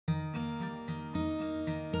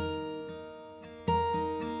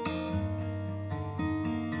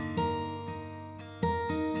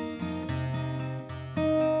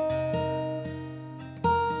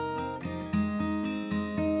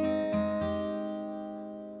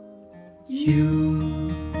You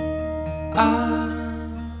are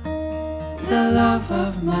the love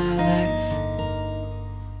of my life.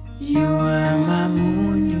 You are my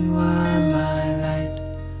moon, you are my light.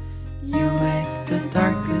 You make the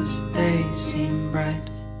darkest days seem bright.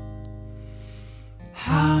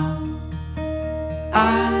 How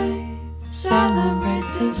I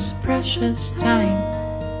celebrate this precious time.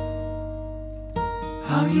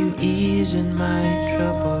 How you ease in my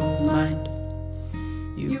troubled mind.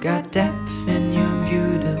 You got depth in your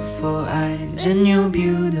beautiful eyes, in your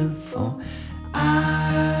beautiful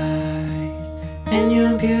eyes, in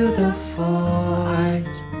your beautiful eyes.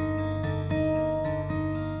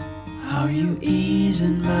 How you ease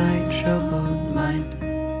in my troubled mind.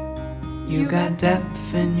 You got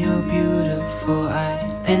depth in your beautiful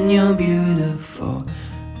eyes, in your beautiful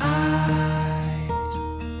eyes,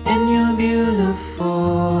 in your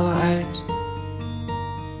beautiful eyes.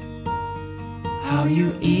 How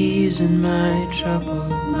you ease in my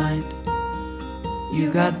troubled mind.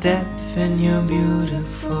 You got depth in your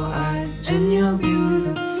beautiful eyes, in your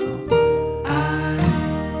beautiful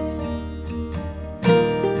eyes.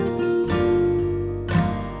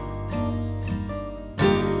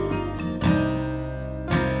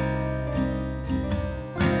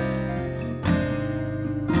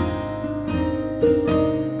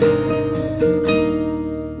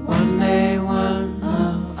 One day one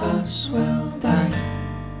of us will die.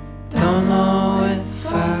 Don't know if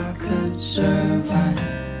I could survive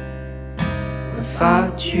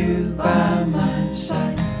without you by my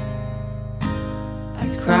side.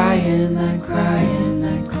 I'd cry and I'd cry and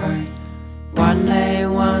I'd cry. One day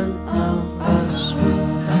one of us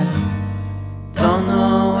will die. Don't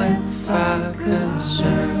know if I could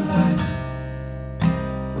survive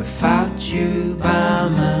without you by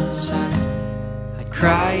my side. I'd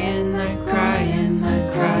cry and I'd cry and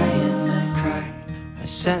I'd cry and I'd cry. I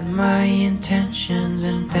set my intentions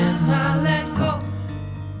and then I let go.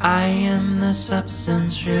 I am the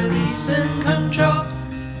substance releasing control.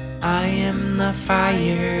 I am the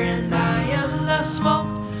fire and I am the smoke.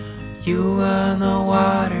 You are the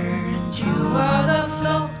water and you are the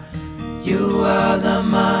flow. You are the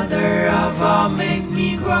mother of all, make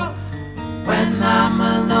me grow. When I'm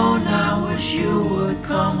alone I wish you would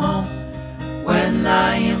come home. When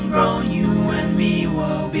I am grown you and me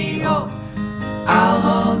will be whole. I'll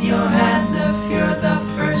hold your hand if you're the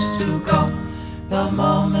first to go. The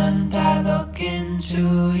moment I look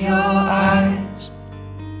into your eyes.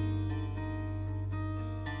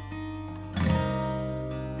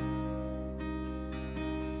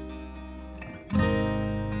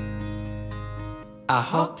 I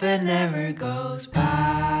hope it never goes by.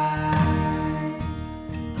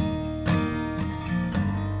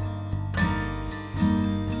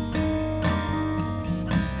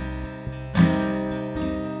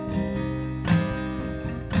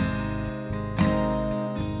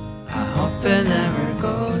 It never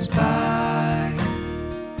goes by.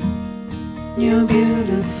 Your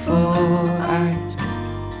beautiful eyes.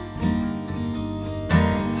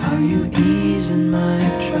 How you ease in my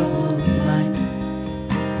troubled mind.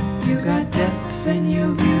 You got depth in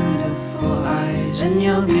your beautiful eyes, in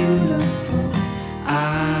your beautiful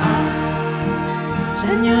eyes,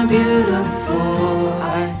 in your beautiful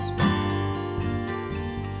eyes.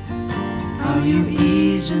 How you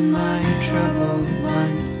ease in my troubled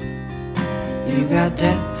mind. You got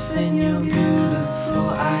depth in your beautiful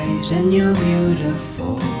eyes, in your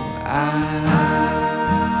beautiful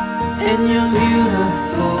eyes, in your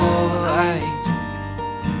beautiful eyes.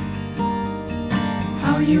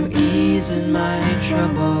 How you ease in my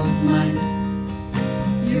troubled mind.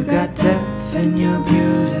 You got depth in your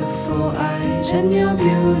beautiful eyes, in your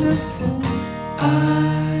beautiful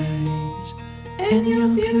eyes, in your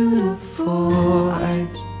beautiful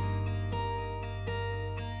eyes.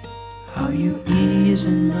 How you ease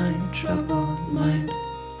in my troubled mind.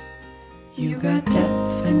 You got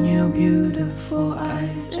depth in your beautiful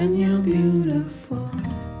eyes, in your beautiful